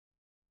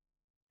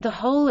The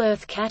Whole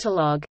Earth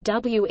Catalog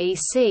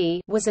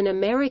 (WEC) was an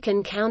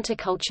American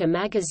counterculture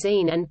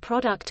magazine and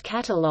product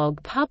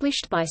catalog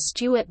published by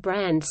Stewart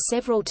Brand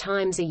several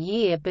times a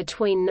year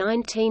between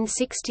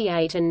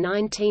 1968 and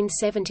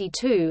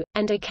 1972,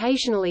 and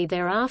occasionally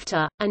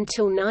thereafter,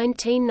 until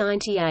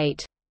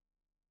 1998.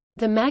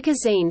 The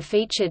magazine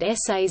featured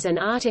essays and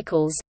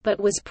articles, but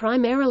was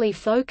primarily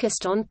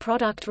focused on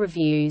product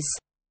reviews.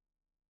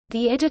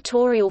 The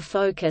editorial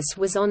focus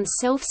was on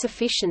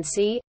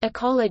self-sufficiency,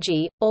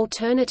 ecology,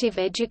 alternative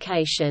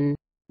education,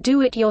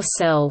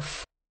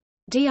 do-it-yourself,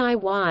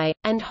 DIY,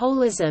 and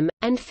holism,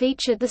 and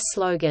featured the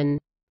slogan,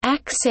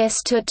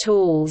 "Access to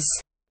Tools."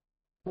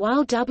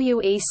 While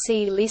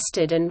WEC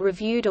listed and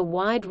reviewed a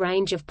wide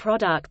range of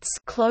products,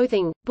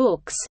 clothing,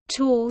 books,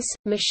 tools,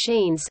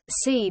 machines,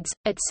 seeds,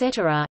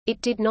 etc.,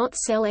 it did not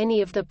sell any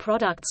of the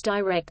products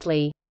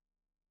directly.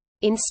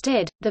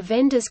 Instead, the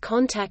vendor's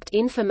contact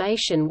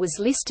information was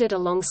listed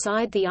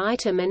alongside the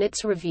item and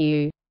its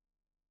review.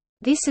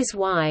 This is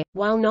why,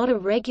 while not a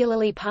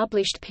regularly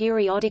published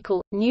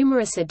periodical,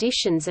 numerous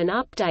editions and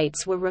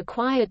updates were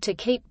required to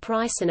keep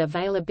price and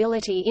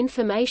availability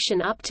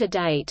information up to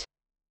date.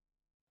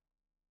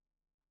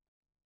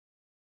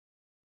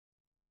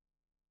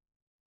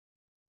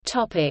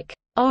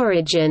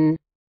 Origin.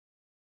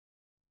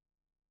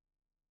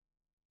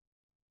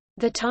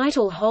 The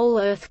title Whole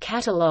Earth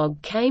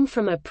Catalog came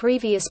from a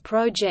previous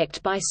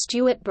project by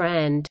Stewart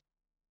Brand.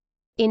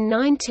 In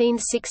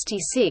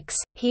 1966,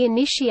 he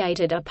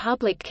initiated a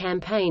public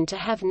campaign to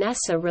have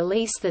NASA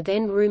release the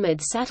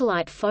then-rumored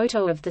satellite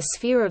photo of the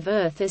sphere of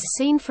Earth as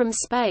seen from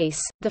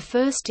space, the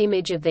first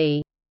image of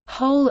the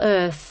whole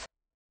Earth.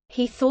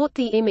 He thought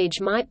the image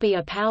might be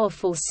a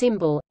powerful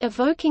symbol,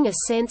 evoking a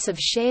sense of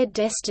shared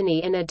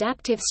destiny and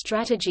adaptive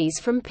strategies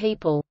from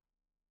people.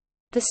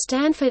 The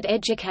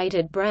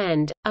Stanford-educated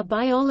Brand, a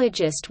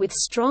biologist with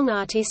strong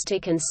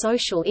artistic and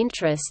social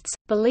interests,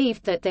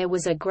 believed that there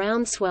was a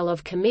groundswell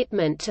of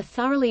commitment to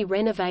thoroughly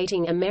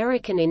renovating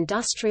American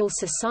industrial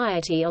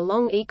society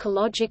along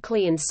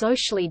ecologically and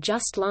socially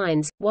just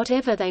lines,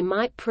 whatever they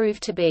might prove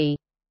to be.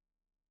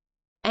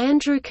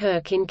 Andrew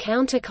Kirk in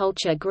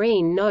Counterculture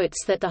Green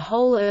notes that the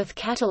Whole Earth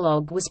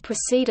Catalog was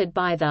preceded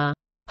by the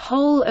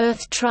Whole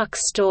Earth Truck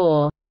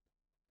Store.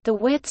 The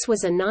Wets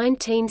was a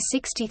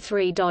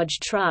 1963 Dodge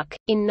truck.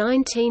 In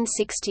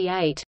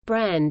 1968,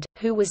 Brand,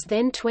 who was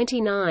then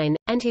 29,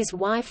 and his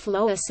wife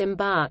Lois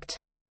embarked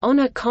on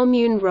a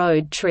commune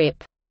road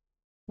trip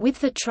with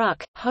the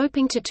truck,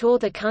 hoping to tour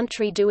the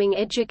country doing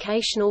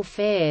educational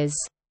fairs.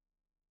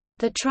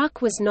 The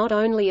truck was not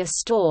only a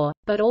store,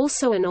 but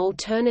also an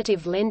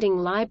alternative lending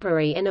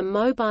library and a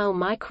mobile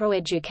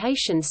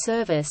microeducation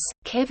service.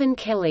 Kevin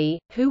Kelly,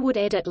 who would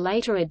edit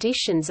later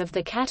editions of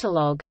the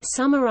catalog,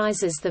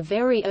 summarizes the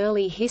very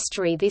early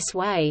history this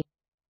way.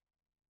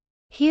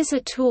 "Here's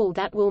a tool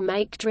that will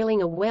make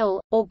drilling a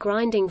well, or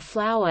grinding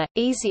flour,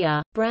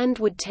 easier," Brand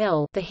would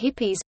tell the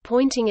hippies,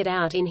 pointing it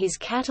out in his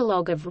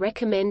catalog of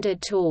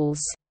recommended tools.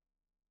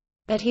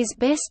 But his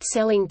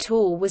best-selling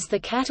tool was the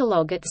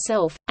catalog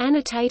itself,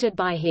 annotated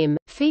by him,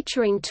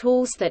 featuring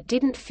tools that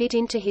didn't fit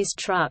into his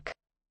truck.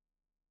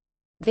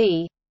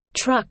 The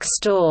truck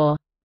store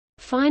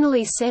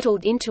finally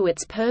settled into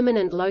its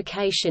permanent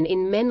location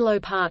in Menlo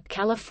Park,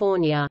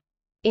 California.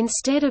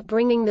 Instead of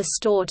bringing the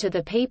store to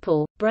the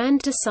people,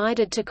 Brand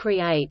decided to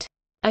create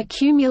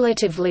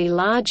accumulatively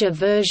larger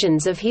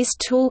versions of his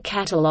tool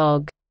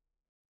catalog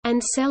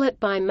and sell it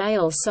by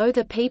mail so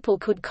the people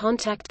could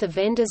contact the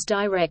vendors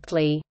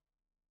directly.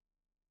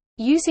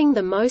 Using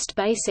the most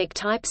basic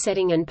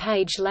typesetting and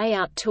page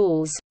layout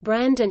tools,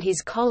 Brand and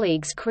his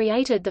colleagues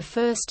created the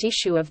first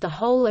issue of the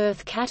Whole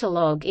Earth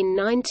Catalog in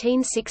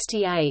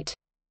 1968.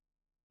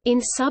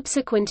 In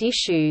subsequent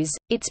issues,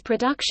 its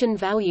production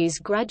values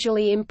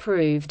gradually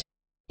improved.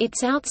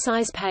 Its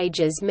outsize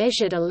pages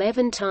measured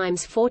 11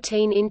 ×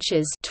 14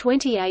 inches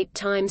 (28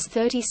 ×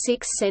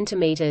 36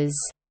 centimeters).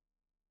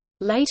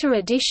 Later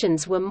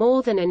editions were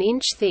more than an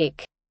inch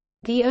thick.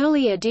 The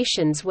early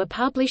editions were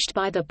published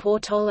by the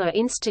Portola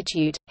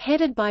Institute,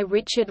 headed by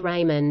Richard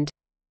Raymond.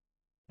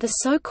 The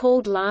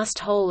so-called Last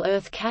Whole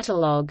Earth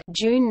Catalog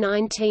June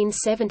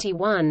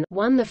 1971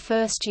 won the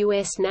first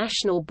U.S.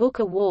 National Book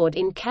Award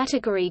in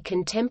category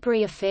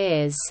Contemporary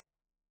Affairs.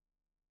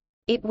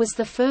 It was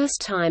the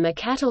first time a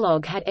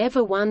catalog had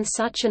ever won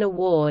such an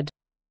award.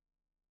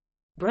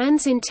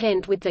 Brand's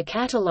intent with the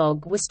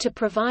catalog was to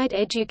provide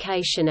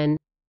education and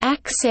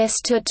access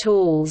to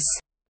tools,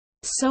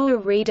 so a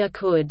reader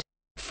could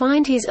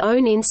find his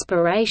own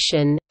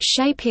inspiration,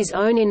 shape his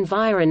own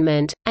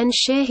environment, and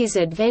share his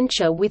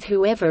adventure with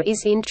whoever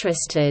is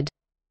interested.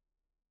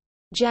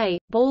 J.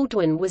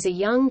 Baldwin was a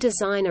young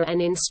designer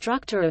and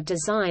instructor of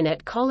design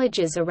at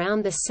colleges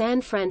around the San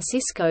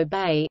Francisco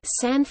Bay,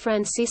 San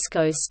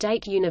Francisco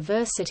State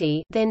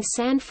University, then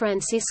San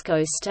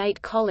Francisco State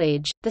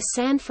College, the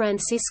San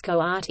Francisco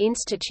Art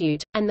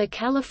Institute, and the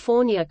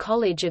California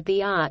College of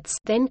the Arts,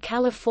 then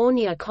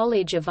California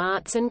College of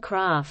Arts and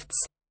Crafts.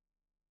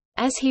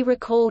 As he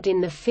recalled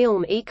in the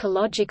film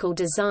Ecological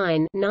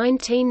Design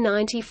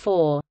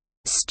 1994,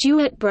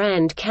 Stuart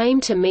Brand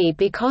came to me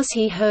because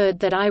he heard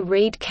that I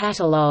read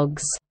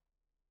catalogs.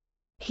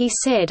 He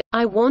said,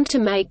 I want to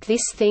make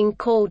this thing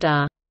called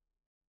a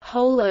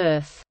whole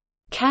earth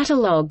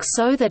catalog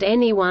so that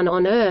anyone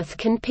on Earth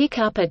can pick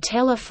up a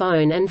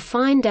telephone and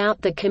find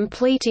out the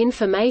complete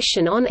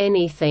information on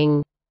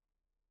anything.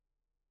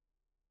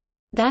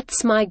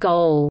 That's my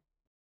goal.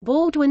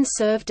 Baldwin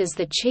served as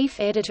the chief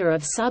editor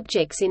of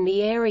subjects in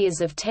the areas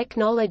of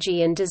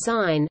technology and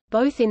design,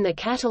 both in the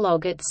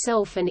catalogue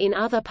itself and in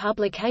other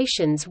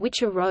publications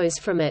which arose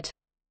from it.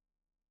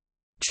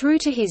 True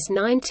to his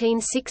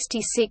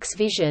 1966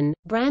 vision,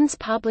 Brand's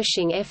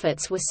publishing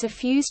efforts were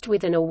suffused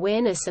with an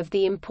awareness of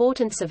the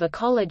importance of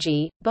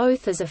ecology,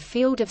 both as a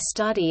field of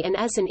study and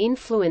as an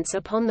influence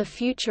upon the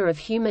future of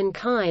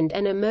humankind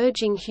and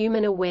emerging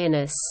human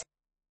awareness.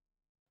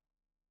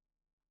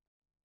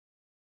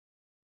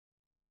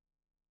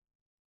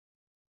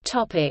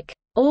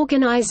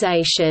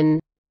 Organization.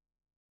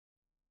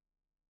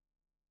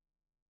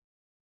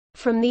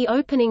 From the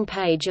opening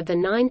page of the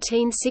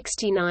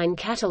 1969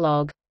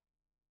 catalogue,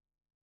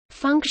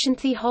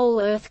 The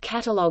Whole Earth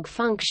Catalog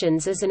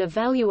functions as an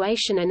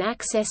evaluation and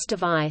access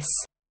device.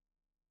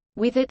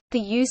 With it, the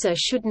user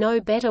should know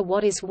better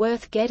what is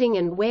worth getting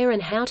and where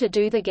and how to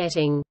do the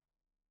getting.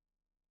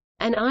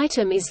 An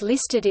item is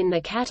listed in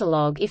the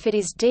catalogue if it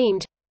is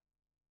deemed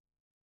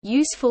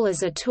useful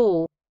as a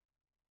tool,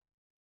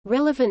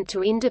 relevant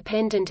to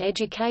independent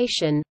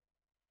education,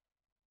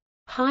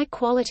 high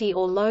quality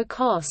or low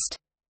cost,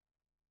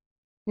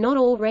 not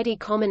already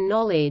common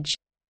knowledge,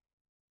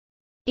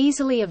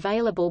 easily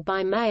available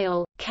by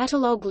mail.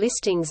 Catalog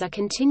listings are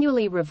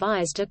continually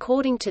revised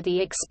according to the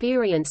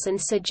experience and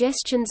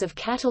suggestions of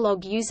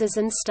catalog users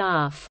and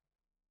staff.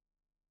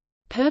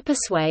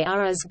 Purposeway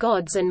are as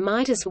gods and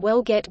might as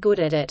well get good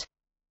at it.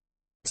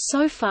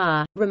 So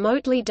far,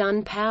 remotely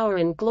done power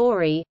and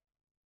glory,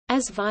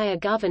 as via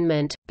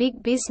government,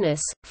 big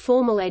business,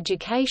 formal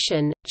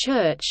education,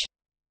 church,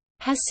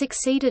 has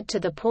succeeded to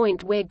the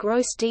point where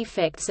gross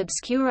defects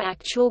obscure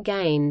actual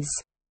gains.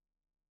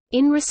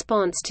 In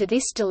response to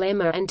this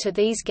dilemma and to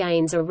these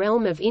gains, a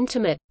realm of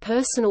intimate,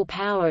 personal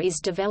power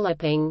is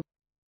developing.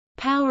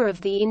 Power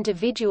of the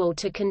individual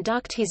to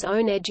conduct his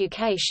own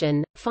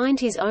education, find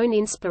his own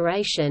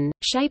inspiration,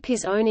 shape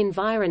his own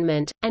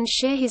environment, and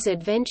share his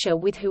adventure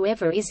with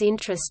whoever is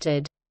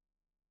interested.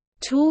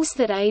 Tools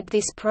that aid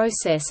this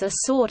process are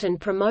sought and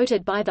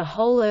promoted by the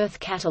Whole Earth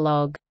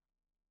Catalog.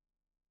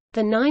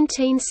 The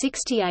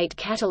 1968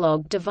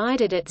 catalog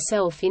divided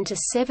itself into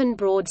 7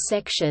 broad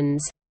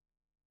sections: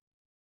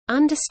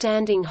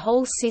 Understanding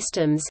Whole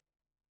Systems,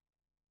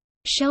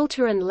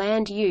 Shelter and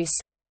Land Use,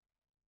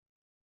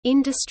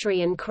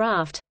 Industry and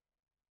Craft,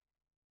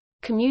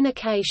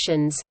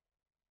 Communications,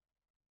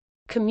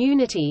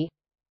 Community,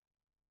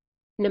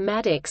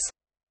 Pneumatics,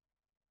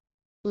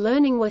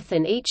 Learning.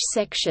 Within each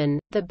section,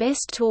 the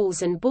best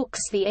tools and books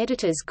the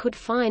editors could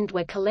find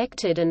were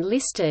collected and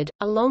listed,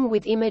 along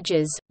with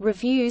images,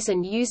 reviews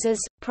and users,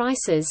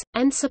 prices,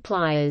 and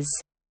suppliers.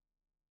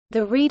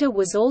 The reader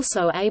was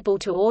also able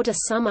to order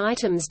some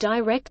items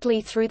directly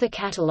through the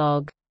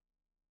catalog.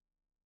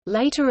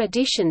 Later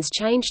editions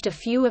changed a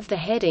few of the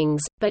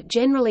headings, but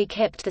generally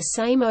kept the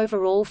same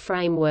overall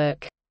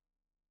framework.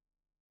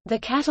 The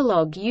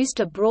catalog used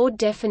a broad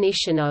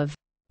definition of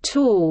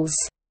tools.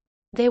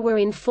 There were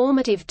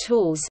informative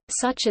tools,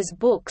 such as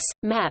books,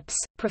 maps,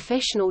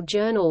 professional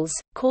journals,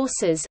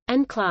 courses,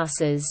 and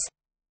classes.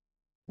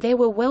 There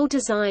were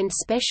well-designed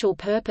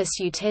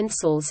special-purpose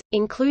utensils,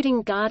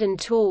 including garden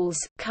tools,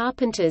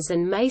 carpenters'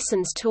 and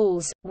masons'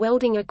 tools,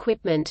 welding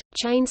equipment,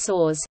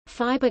 chainsaws,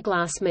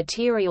 fiberglass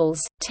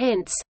materials,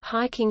 tents,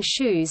 hiking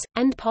shoes,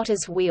 and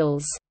potter's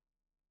wheels.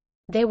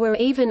 There were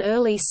even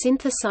early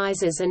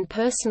synthesizers and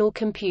personal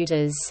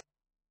computers.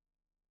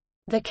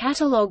 The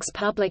catalog's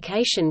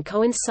publication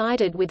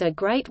coincided with a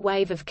great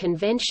wave of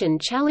convention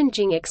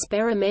challenging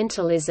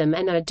experimentalism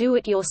and a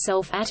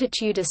do-it-yourself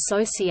attitude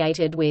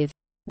associated with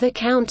the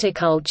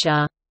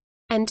counterculture,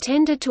 and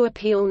tended to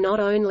appeal not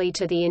only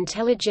to the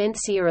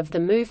intelligentsia of the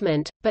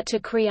movement, but to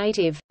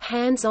creative,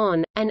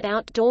 hands-on, and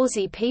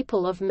outdoorsy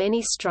people of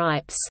many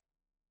stripes.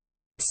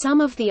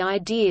 Some of the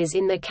ideas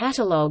in the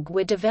catalog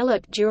were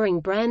developed during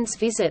Brand's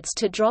visits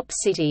to Drop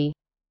City.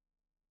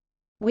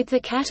 With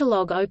the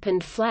catalog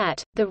opened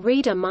flat, the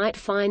reader might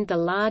find the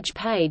large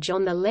page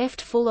on the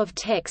left full of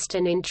text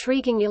and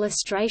intriguing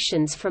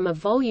illustrations from a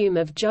volume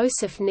of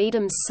Joseph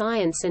Needham's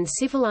Science and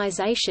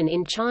Civilization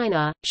in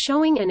China,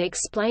 showing and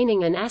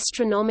explaining an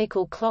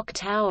astronomical clock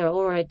tower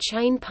or a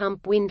chain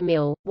pump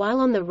windmill, while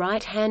on the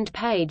right-hand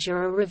page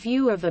are a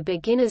review of A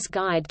Beginner's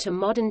Guide to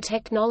Modern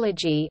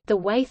Technology, The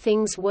Way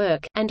Things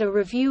Work, and a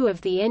review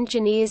of the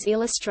Engineer's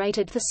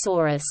Illustrated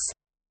Thesaurus.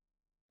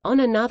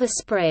 On another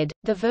spread,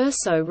 the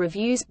Verso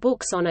reviews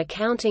books on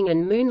accounting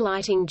and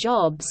moonlighting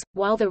jobs,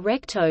 while the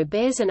Recto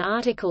bears an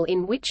article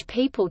in which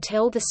people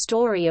tell the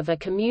story of a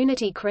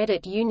community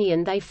credit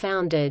union they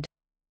founded.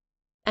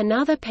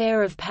 Another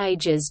pair of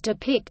pages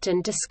depict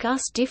and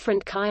discuss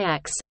different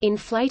kayaks,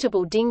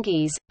 inflatable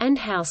dinghies, and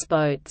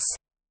houseboats.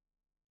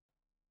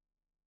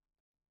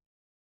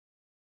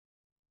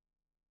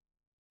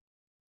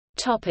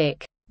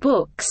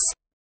 Books.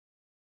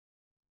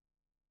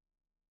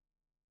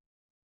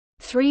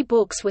 3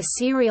 books were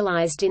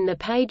serialized in the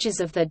pages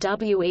of the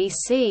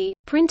WEC,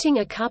 printing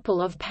a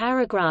couple of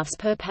paragraphs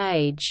per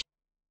page.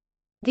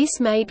 This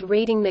made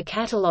reading the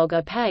catalog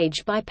a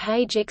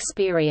page-by-page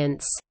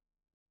experience.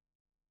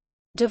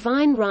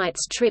 Divine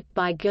Right's Trip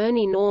by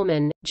Gurney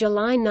Norman,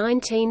 July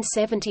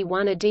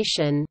 1971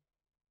 edition.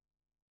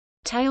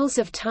 Tales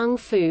of Tung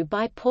Fu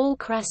by Paul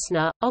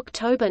Krasner,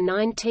 October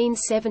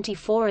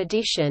 1974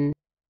 edition.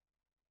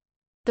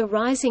 The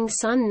Rising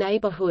Sun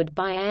Neighborhood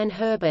by Ann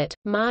Herbert,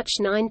 March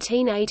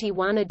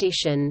 1981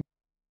 edition.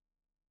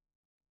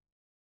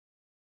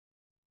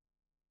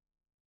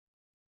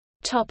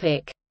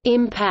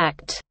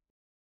 Impact.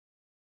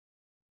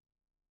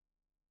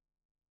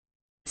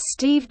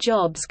 Steve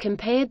Jobs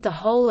compared the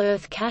Whole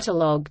Earth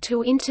catalog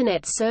to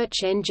Internet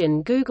search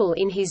engine Google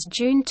in his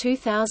June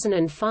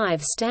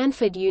 2005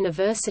 Stanford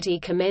University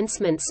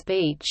commencement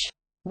speech.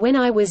 "When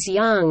I was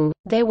young,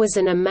 there was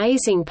an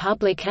amazing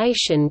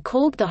publication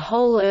called the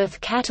Whole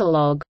Earth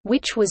Catalog,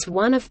 which was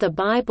one of the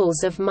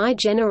Bibles of my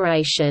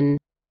generation.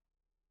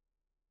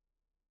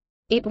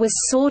 It was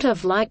sort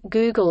of like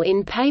Google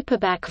in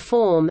paperback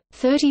form,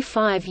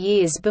 35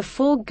 years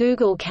before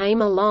Google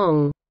came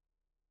along.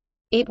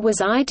 It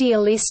was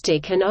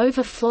idealistic and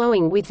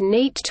overflowing with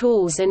neat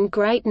tools and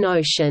great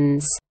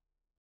notions."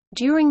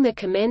 During the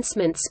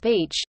commencement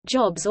speech,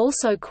 Jobs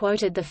also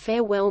quoted the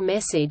farewell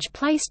message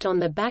placed on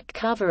the back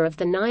cover of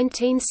the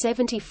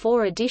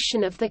 1974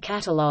 edition of the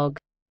catalog,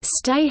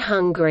 "Stay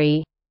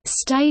hungry.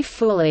 Stay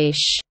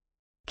foolish."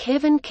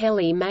 Kevin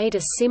Kelly made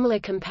a similar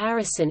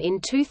comparison in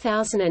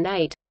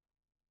 2008.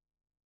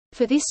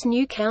 For this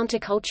new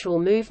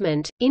countercultural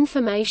movement,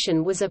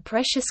 information was a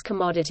precious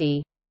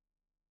commodity.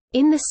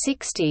 In the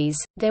 60s,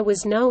 there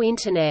was no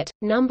Internet,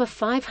 number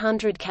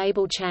 500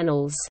 cable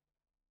channels.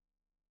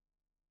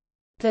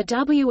 The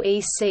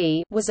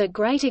WEC was a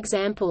great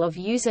example of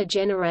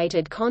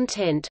user-generated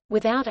content,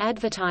 without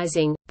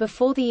advertising,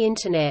 before the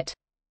Internet.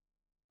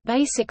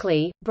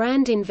 Basically,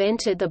 Brand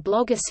invented the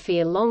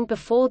blogosphere long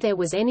before there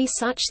was any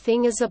such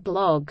thing as a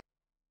blog.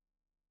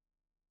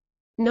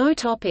 No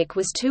topic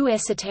was too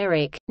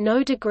esoteric,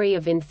 no degree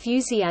of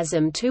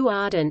enthusiasm too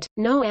ardent,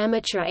 no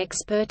amateur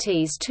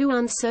expertise too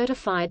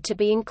uncertified to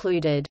be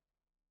included.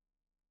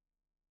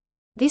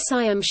 This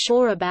I am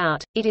sure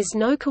about. It is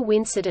no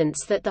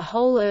coincidence that the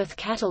Whole Earth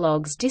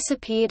catalogs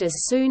disappeared as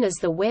soon as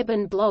the web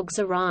and blogs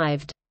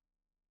arrived.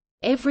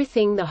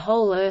 Everything the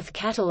Whole Earth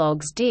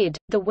catalogs did,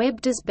 the web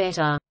does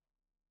better.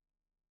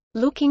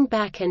 Looking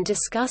back and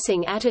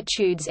discussing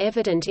attitudes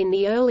evident in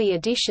the early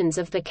editions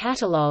of the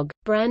catalog,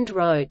 Brand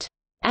wrote,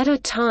 "At a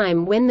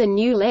time when the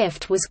New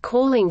Left was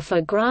calling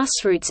for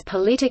grassroots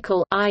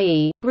political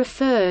i.e.,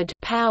 referred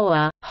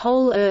power,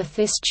 Whole Earth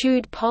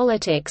eschewed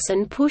politics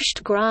and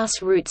pushed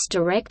grassroots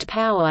direct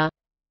power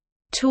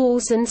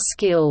tools and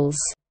skills."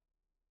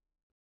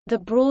 The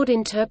broad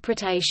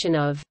interpretation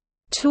of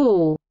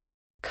tool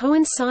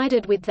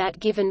coincided with that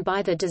given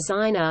by the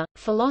designer,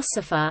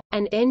 philosopher,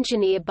 and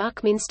engineer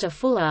Buckminster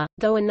Fuller,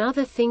 though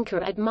another thinker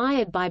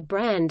admired by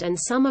Brand and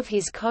some of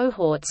his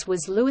cohorts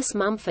was Lewis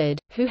Mumford,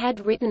 who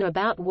had written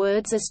about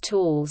words as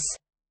tools.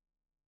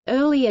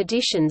 Early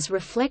editions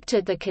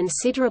reflected the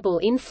considerable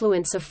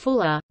influence of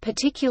Fuller,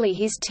 particularly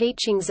his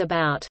teachings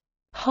about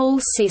whole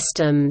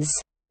systems,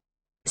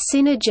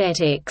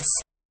 synergetics,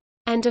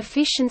 and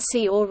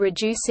efficiency or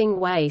reducing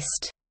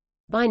waste.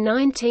 By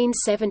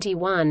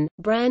 1971,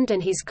 Brand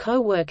and his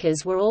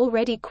co-workers were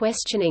already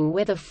questioning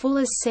whether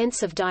Fuller's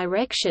sense of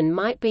direction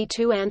might be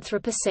too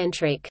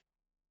anthropocentric.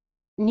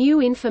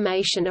 New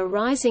information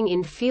arising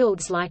in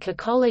fields like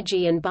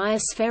ecology and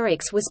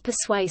biospherics was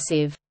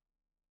persuasive.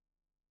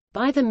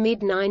 By the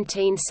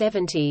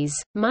mid-1970s,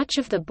 much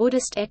of the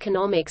Buddhist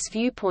economics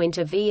viewpoint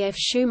of E. F.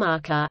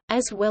 Schumacher,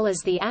 as well as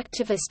the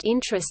activist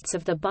interests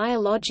of the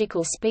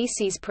biological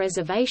species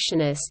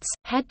preservationists,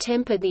 had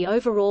tempered the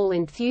overall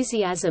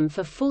enthusiasm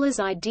for Fuller's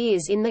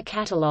ideas in the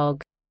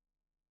catalogue.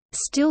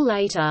 Still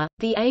later,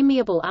 the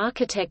amiable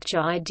architecture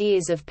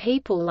ideas of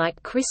people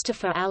like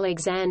Christopher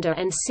Alexander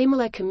and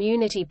similar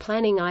community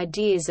planning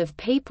ideas of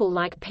people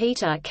like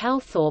Peter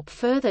Calthorpe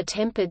further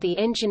tempered the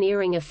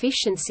engineering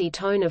efficiency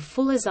tone of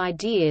Fuller's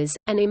ideas.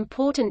 An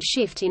important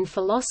shift in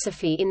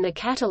philosophy in the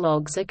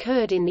catalogues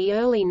occurred in the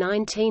early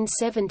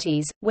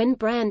 1970s, when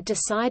Brand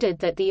decided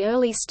that the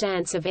early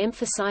stance of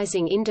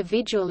emphasizing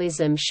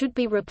individualism should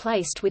be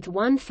replaced with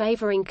one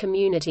favoring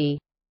community.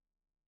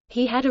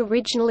 He had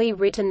originally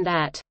written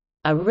that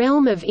a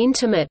realm of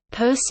intimate,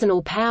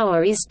 personal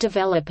power is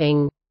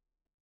developing.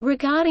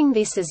 Regarding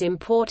this as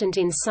important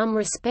in some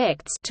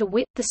respects, to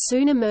wit, the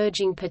soon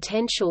emerging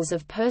potentials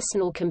of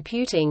personal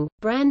computing,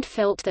 Brand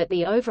felt that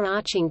the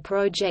overarching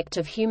project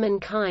of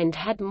humankind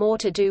had more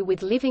to do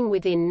with living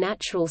within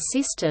natural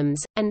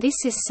systems, and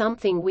this is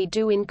something we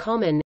do in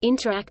common,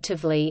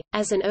 interactively.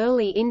 As an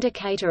early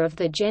indicator of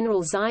the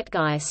general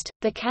zeitgeist,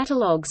 the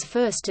catalogue's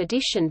first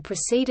edition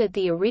preceded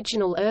the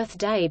original Earth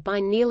Day by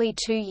nearly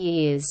 2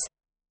 years.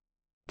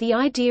 the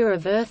idea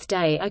of Earth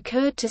Day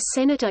occurred to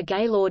Senator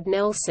Gaylord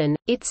Nelson,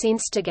 its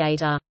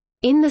instigator,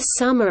 in the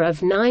summer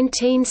of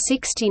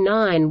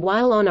 1969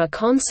 while on a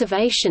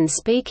conservation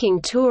speaking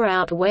tour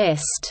out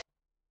west,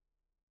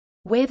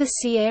 where the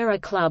Sierra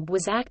Club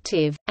was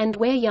active, and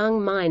where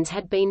young minds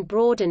had been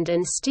broadened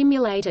and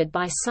stimulated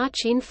by such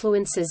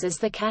influences as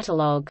the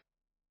catalogue.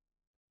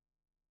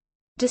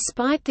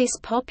 Despite this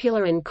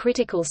popular and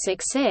critical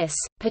success,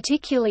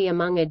 particularly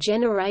among a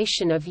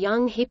generation of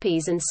young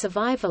hippies and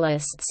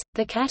survivalists,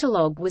 the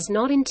catalogue was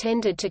not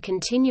intended to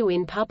continue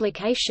in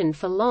publication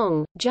for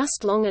long,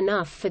 just long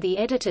enough for the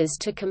editors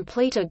to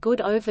complete a good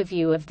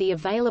overview of the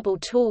available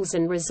tools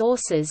and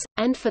resources,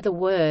 and for the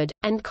word,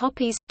 and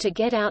copies, to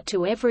get out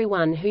to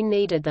everyone who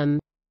needed them.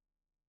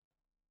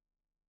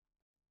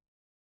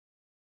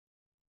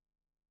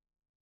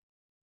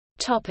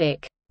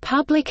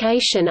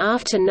 Publication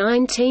after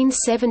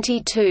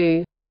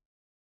 1972.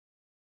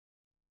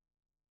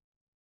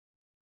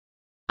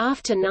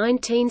 After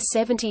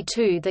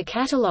 1972 the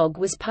catalogue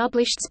was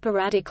published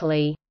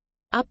sporadically.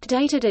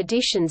 Updated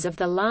editions of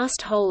the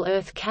last Whole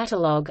Earth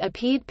catalogue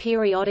appeared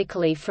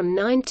periodically from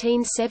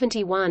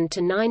 1971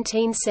 to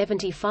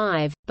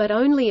 1975, but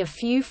only a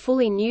few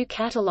fully new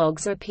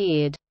catalogues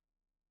appeared.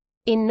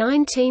 In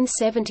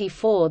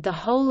 1974 the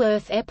Whole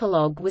Earth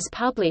Epilogue was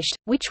published,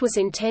 which was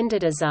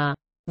intended as a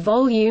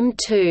Volume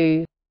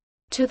 2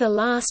 to the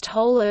last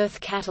Whole Earth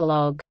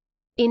catalogue.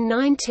 In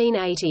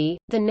 1980,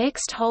 the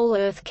next Whole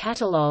Earth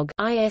catalogue,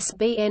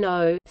 ISBN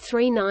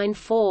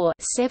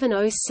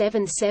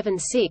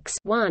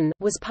 0-394-70776-1,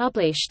 was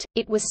published.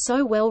 It was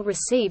so well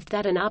received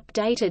that an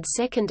updated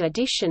second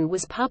edition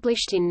was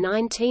published in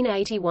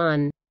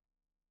 1981.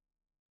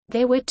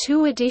 There were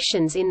two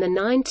editions in the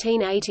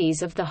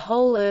 1980s of the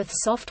Whole Earth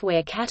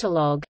software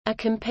catalog, a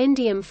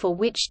compendium for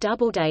which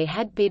Doubleday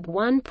had bid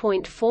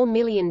 $1.4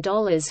 million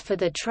for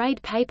the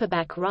trade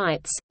paperback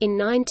rights. In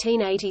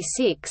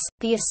 1986,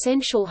 the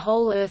Essential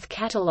Whole Earth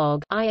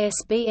catalog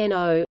 (ISBN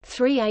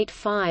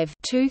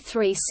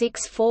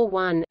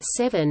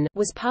 0-385-23641-7)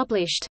 was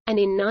published, and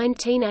in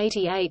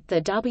 1988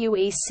 the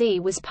WEC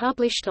was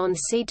published on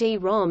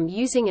CD-ROM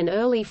using an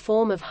early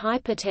form of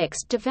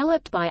hypertext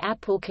developed by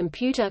Apple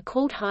Computer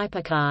called HyperCard.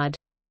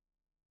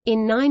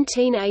 In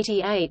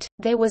 1988,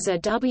 there was a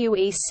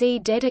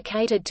WEC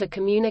dedicated to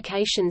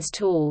communications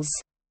tools.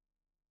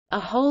 A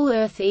Whole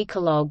Earth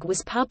Ecologue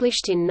was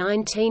published in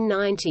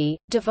 1990,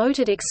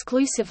 devoted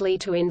exclusively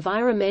to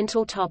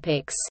environmental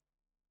topics.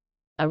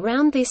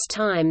 Around this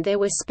time there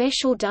were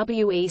special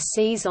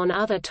WECs on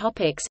other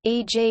topics,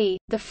 e.g.,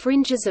 The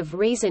Fringes of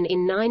Reason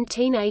in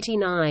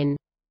 1989.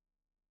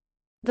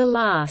 The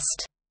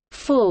last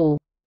full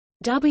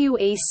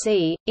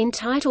WEC,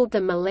 entitled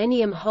the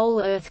Millennium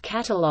Whole Earth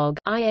Catalog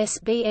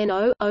 (ISBN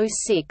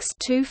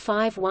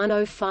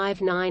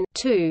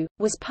 0-06-251059-2),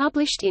 was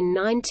published in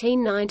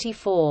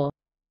 1994.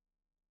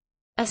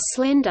 A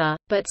slender,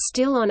 but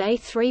still on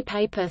A3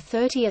 paper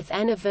 30th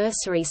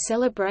anniversary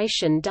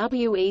celebration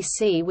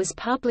WEC was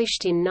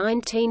published in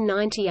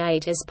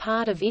 1998 as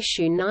part of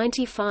issue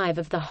 95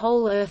 of the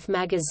Whole Earth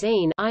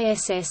magazine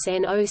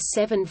ISSN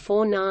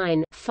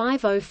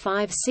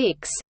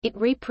 0749-5056. It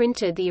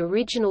reprinted the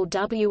original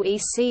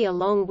WEC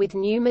along with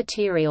new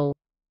material.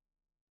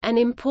 An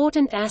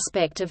important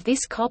aspect of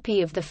this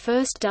copy of the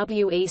first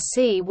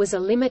WEC was a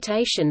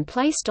limitation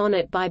placed on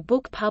it by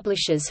book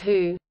publishers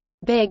who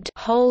begged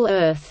Whole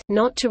Earth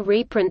not to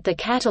reprint the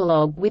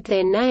catalogue with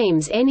their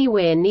names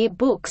anywhere near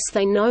books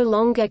they no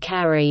longer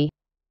carry.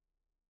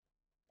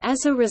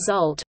 As a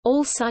result,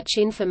 all such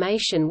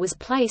information was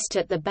placed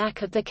at the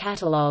back of the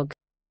catalogue.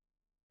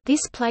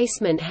 This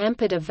placement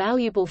hampered a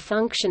valuable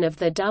function of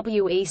the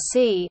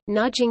WEC,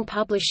 nudging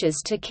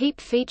publishers to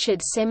keep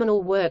featured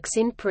seminal works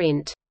in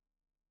print.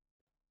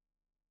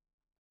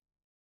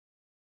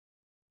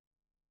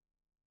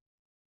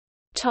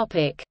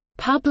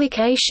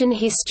 Publication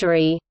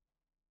history.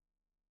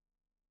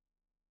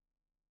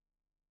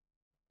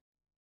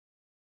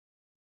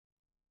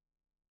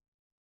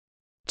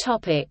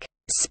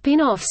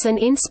 Spin-offs and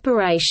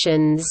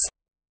inspirations.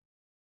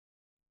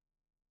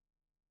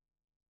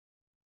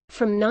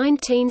 From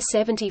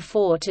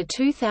 1974 to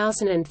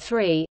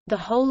 2003, the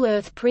Whole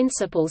Earth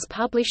Principles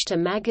published a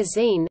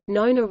magazine,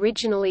 known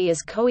originally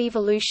as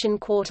Coevolution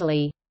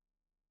Quarterly.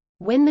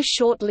 When the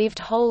short-lived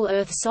Whole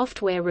Earth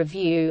Software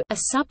Review, a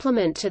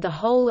supplement to the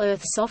Whole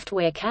Earth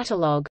Software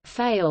Catalog,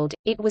 failed,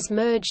 it was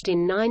merged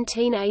in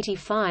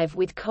 1985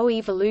 with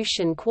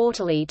Coevolution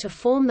Quarterly to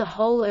form the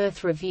Whole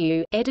Earth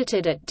Review,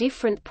 edited at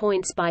different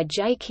points by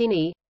J.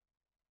 Kinney,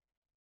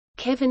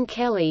 Kevin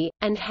Kelly,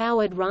 and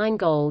Howard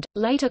Rheingold,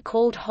 later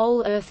called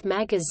Whole Earth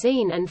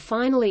Magazine and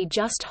finally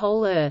just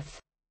Whole Earth.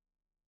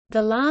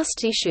 The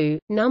last issue,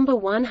 number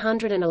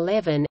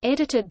 111,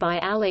 edited by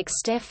Alex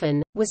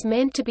Steffen, was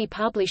meant to be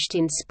published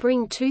in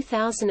spring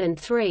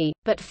 2003,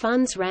 but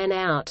funds ran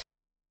out.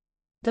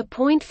 The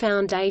Point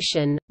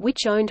Foundation,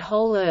 which owned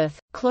Whole Earth,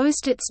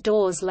 closed its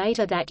doors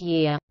later that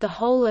year. The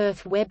Whole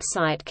Earth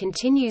website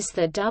continues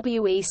the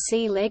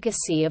WEC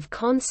legacy of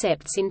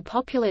concepts in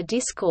popular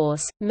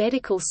discourse,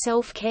 medical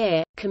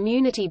self-care,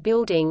 community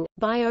building,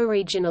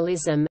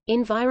 bioregionalism,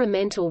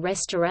 environmental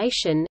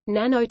restoration,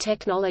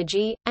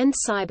 nanotechnology, and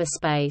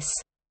cyberspace.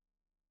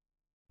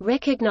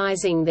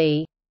 Recognizing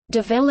the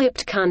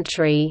developed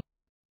country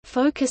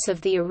focus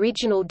of the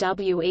original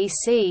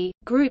WEC,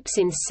 groups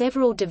in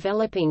several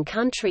developing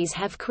countries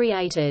have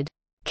created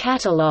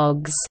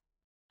catalogues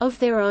of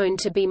their own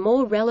to be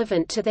more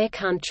relevant to their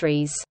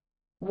countries.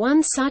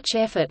 One such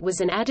effort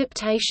was an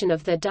adaptation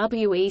of the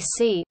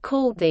WEC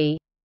called the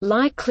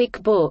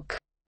Lie-Click Book,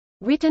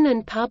 written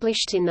and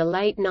published in the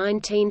late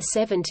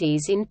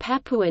 1970s in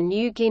Papua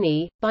New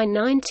Guinea. By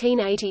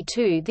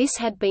 1982 this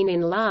had been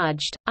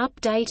enlarged,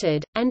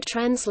 updated, and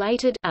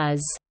translated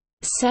as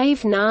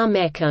Save Na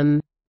Mekam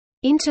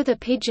into the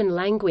pidgin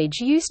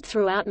language used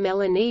throughout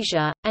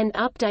Melanesia, and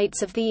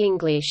updates of the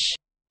English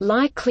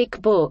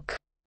Lie-Click Book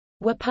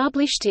were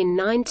published in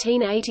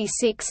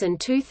 1986 and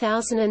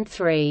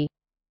 2003.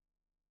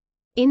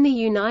 In the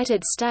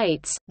United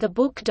States, the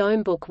book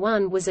Domebook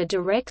 1 was a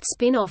direct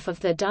spin-off of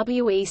the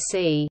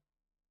WEC.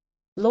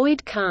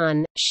 Lloyd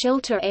Kahn,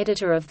 shelter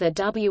editor of the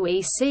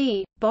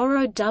WEC,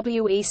 borrowed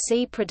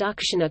WEC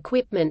production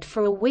equipment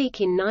for a week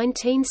in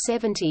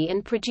 1970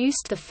 and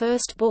produced the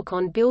first book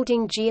on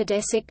building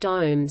geodesic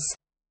domes.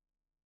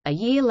 A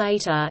year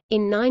later,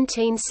 in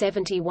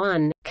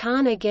 1971,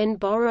 Kahn again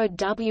borrowed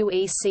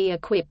WEC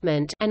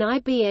equipment, an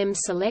IBM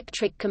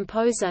Selectric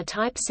Composer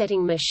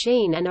typesetting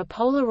machine and a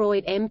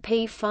Polaroid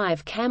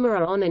MP5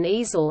 camera on an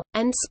easel,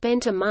 and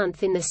spent a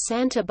month in the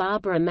Santa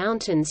Barbara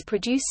Mountains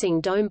producing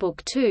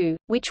Domebook 2,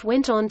 which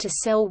went on to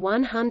sell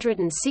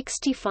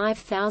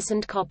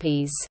 165,000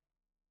 copies.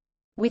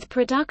 With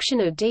production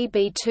of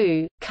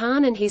DB2,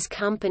 Kahn and his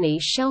company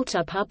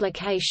Shelter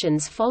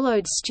Publications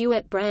followed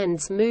Stuart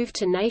Brand's move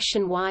to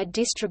nationwide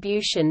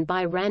distribution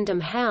by Random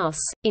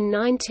House. In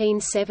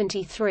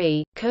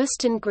 1973,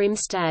 Kirsten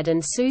Grimstad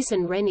and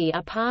Susan Rennie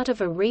are part of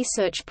a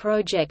research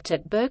project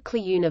at Berkeley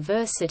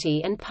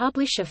University and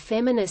publish a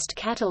feminist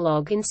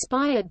catalogue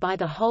inspired by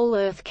the Whole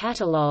Earth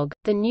Catalogue,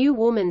 the New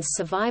Woman's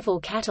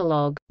Survival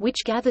Catalogue,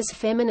 which gathers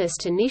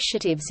feminist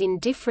initiatives in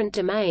different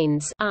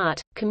domains: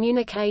 art,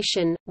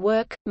 communication,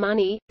 work,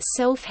 money,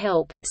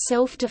 self-help,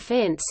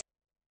 self-defense.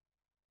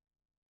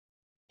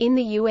 In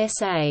the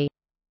USA,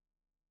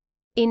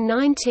 in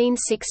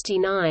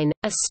 1969,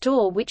 a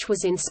store which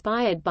was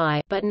inspired by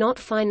but not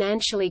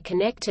financially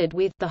connected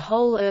with the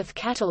Whole Earth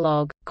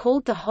Catalog,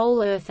 called the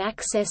Whole Earth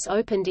Access,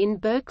 opened in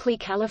Berkeley,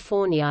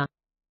 California.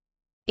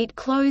 It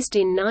closed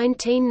in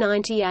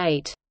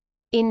 1998.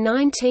 In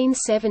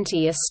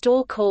 1970, a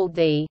store called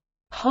the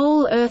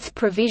Whole Earth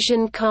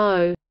Provision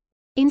Co.,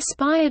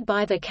 inspired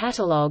by the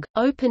catalog,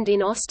 opened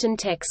in Austin,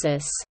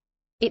 Texas.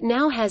 It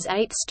now has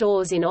 8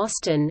 stores in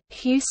Austin,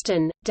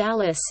 Houston,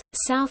 Dallas,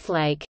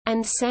 Southlake,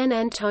 and San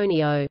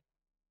Antonio.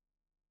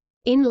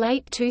 In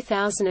late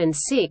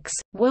 2006,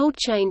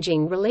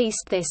 WorldChanging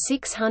released their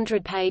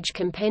 600-page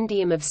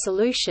compendium of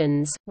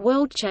solutions,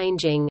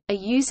 WorldChanging, a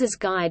user's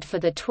guide for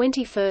the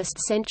 21st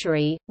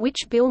century,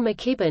 which Bill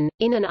McKibben,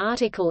 in an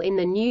article in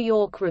the New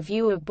York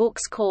Review of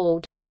Books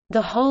called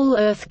The Whole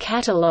Earth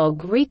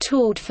Catalog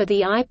Retooled for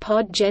the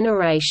iPod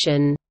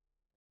Generation.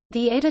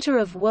 The editor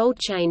of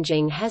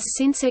WorldChanging has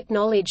since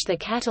acknowledged the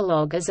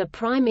catalog as a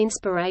prime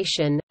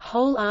inspiration.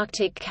 Whole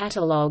Arctic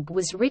Catalog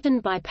was written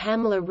by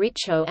Pamela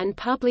Richo and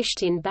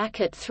published in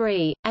Bracket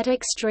 3, at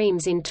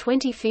Extremes in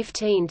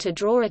 2015 to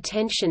draw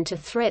attention to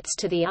threats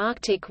to the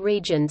Arctic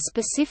region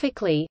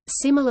specifically,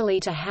 similarly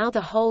to how the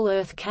Whole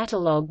Earth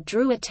Catalog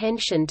drew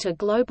attention to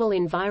global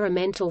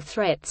environmental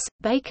threats.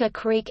 Baker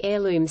Creek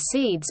Heirloom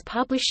Seeds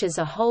publishes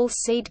a whole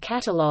seed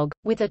catalog,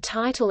 with a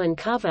title and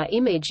cover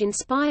image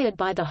inspired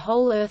by the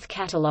Whole Earth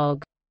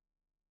Catalog.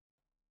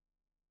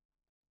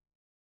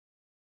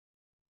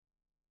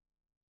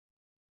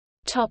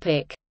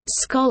 Topic: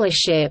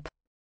 Scholarship.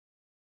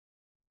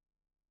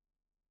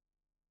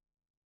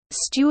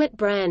 Stuart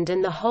Brand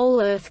and the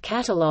Whole Earth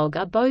Catalog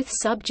are both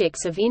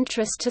subjects of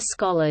interest to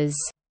scholars.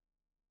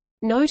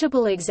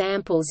 Notable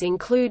examples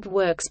include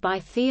works by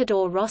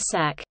Theodore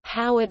Rossack,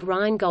 Howard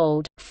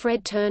Rheingold,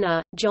 Fred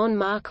Turner, John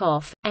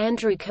Markoff,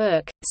 Andrew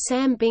Kirk,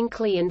 Sam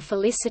Binkley and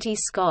Felicity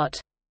Scott.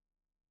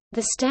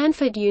 The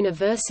Stanford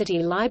University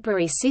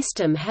Library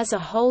System has a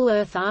Whole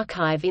Earth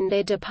archive in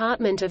their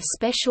Department of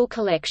Special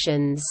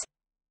Collections.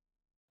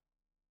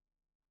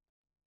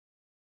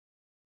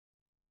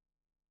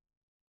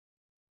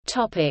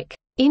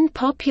 In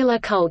popular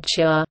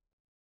culture.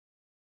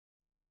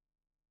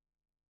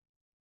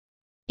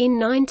 In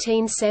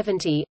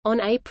 1970, on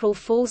April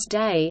Fool's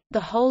Day,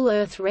 the Whole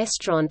Earth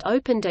restaurant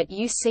opened at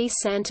UC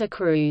Santa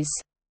Cruz.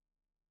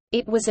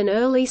 It was an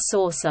early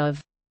source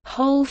of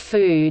whole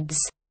foods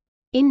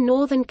in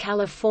Northern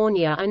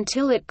California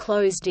until it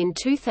closed in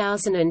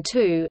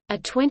 2002. A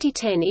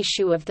 2010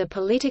 issue of the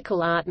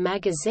political art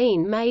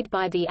magazine made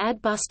by the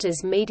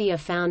Adbusters Media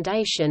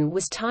Foundation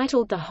was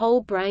titled The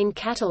Whole Brain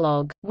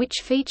Catalog,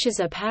 which features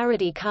a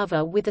parody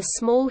cover with a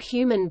small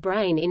human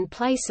brain in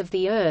place of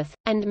the Earth,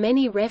 and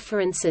many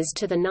references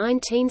to the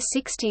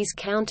 1960s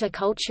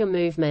counterculture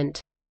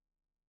movement.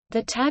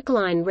 The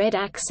tagline read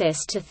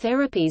 "Access to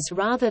therapies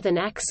rather than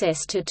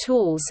access to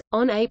tools."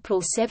 On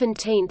April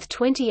 17,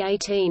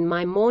 2018,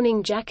 My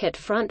Morning Jacket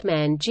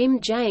frontman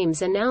Jim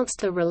James announced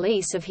the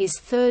release of his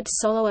third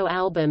solo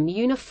album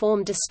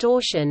Uniform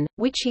Distortion,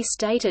 which he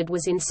stated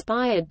was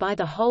inspired by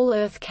the Whole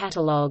Earth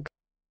catalog.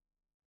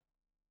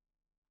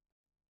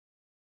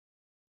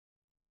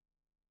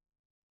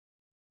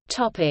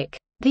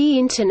 The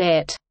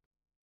Internet.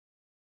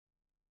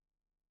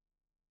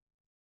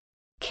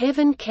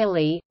 Kevin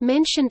Kelly,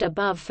 mentioned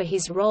above for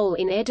his role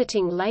in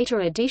editing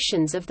later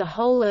editions of the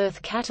Whole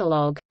Earth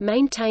catalog,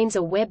 maintains a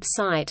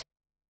website,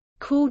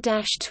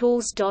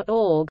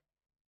 cool-tools.org,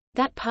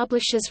 that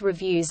publishes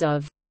reviews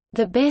of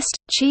the best,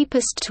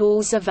 cheapest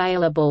tools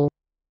available.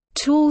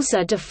 Tools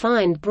are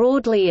defined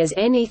broadly as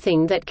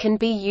anything that can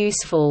be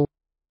useful.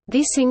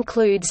 This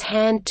includes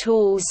hand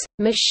tools,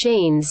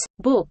 machines,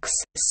 books,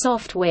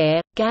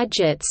 software,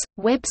 gadgets,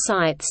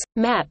 websites,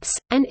 maps,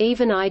 and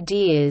even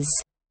ideas.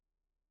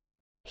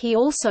 He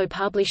also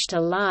published a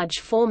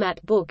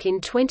large-format book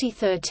in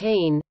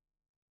 2013,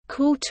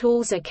 Cool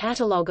Tools: A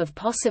Catalog of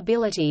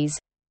Possibilities,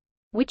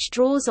 which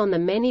draws on the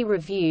many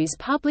reviews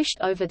published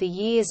over the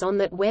years on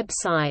that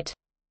website.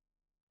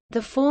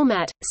 The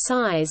format,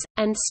 size,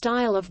 and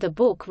style of the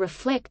book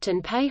reflect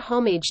and pay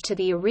homage to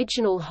the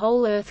original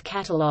Whole Earth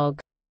catalog.